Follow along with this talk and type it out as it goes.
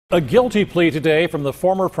A guilty plea today from the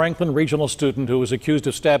former Franklin Regional student who was accused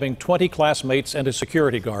of stabbing 20 classmates and a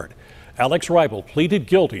security guard. Alex Reibel pleaded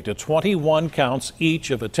guilty to 21 counts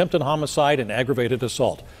each of attempted homicide and aggravated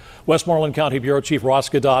assault. Westmoreland County Bureau Chief Ross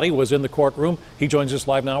Guidotti was in the courtroom. He joins us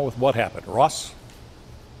live now with what happened. Ross?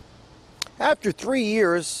 After 3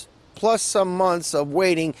 years plus some months of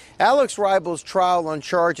waiting, Alex Reibel's trial on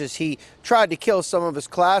charges he tried to kill some of his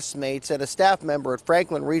classmates and a staff member at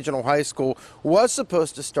Franklin Regional High School was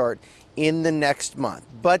supposed to start in the next month.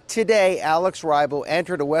 But today, Alex Reibel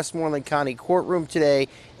entered a Westmoreland County courtroom today,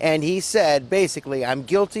 and he said, basically, I'm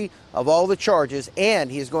guilty of all the charges, and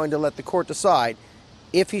he is going to let the court decide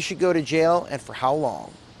if he should go to jail and for how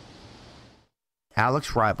long.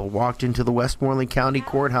 Alex Reibel walked into the Westmoreland County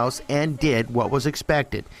Courthouse and did what was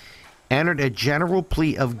expected. Entered a general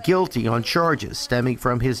plea of guilty on charges stemming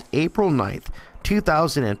from his April 9th,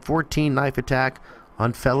 2014 knife attack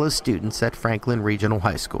on fellow students at Franklin Regional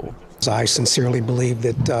High School. I sincerely believe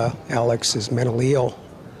that Alex is mentally ill,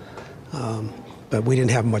 but we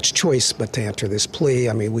didn't have much choice but to enter this plea.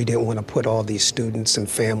 I mean, we didn't want to put all these students and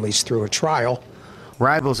families through a trial.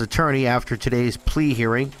 Reibel's attorney, after today's plea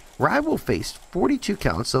hearing, Reibel faced 42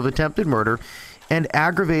 counts of attempted murder and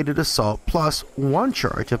aggravated assault, plus one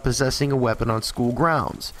charge of possessing a weapon on school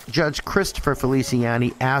grounds. Judge Christopher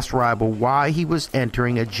Feliciani asked Reibel why he was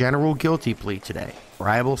entering a general guilty plea today.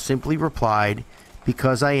 Reibel simply replied,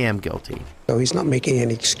 "Because I am guilty." So he's not making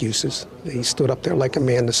any excuses. He stood up there like a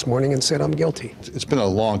man this morning and said, I'm guilty. It's been a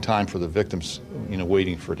long time for the victims,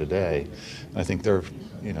 waiting for today. I think they're,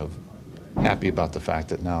 happy about the fact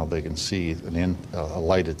that now they can see a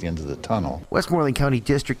light at the end of the tunnel. Westmoreland County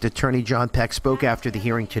District Attorney John Peck spoke after the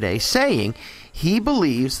hearing today, saying he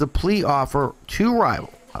believes the plea offer to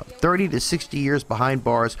Reibel of 30 to 60 years behind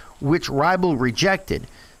bars, which Reibel rejected,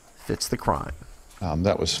 fits the crime.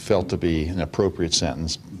 That was felt to be an appropriate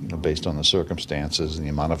sentence, based on the circumstances and the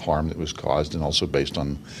amount of harm that was caused, and also based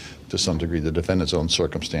on, to some degree, the defendant's own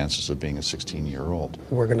circumstances of being a 16-year-old.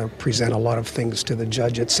 We're going to present a lot of things to the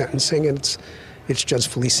judge at sentencing, and it's Judge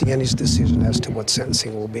Feliciani's decision as to what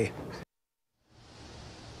sentencing will be.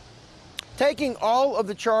 Taking all of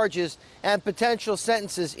the charges and potential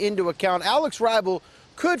sentences into account, Alex Reibel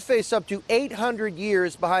could face up to 800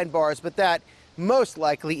 years behind bars, but that most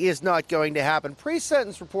likely is not going to happen.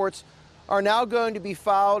 Pre-sentence reports are now going to be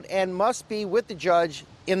filed and must be with the judge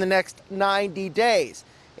in the next 90 days.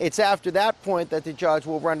 It's after that point that the judge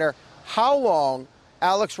will render how long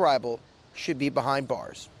Alex Reibel should be behind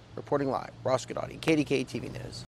bars. Reporting live, Ross Guidotti, KDKA-TV News.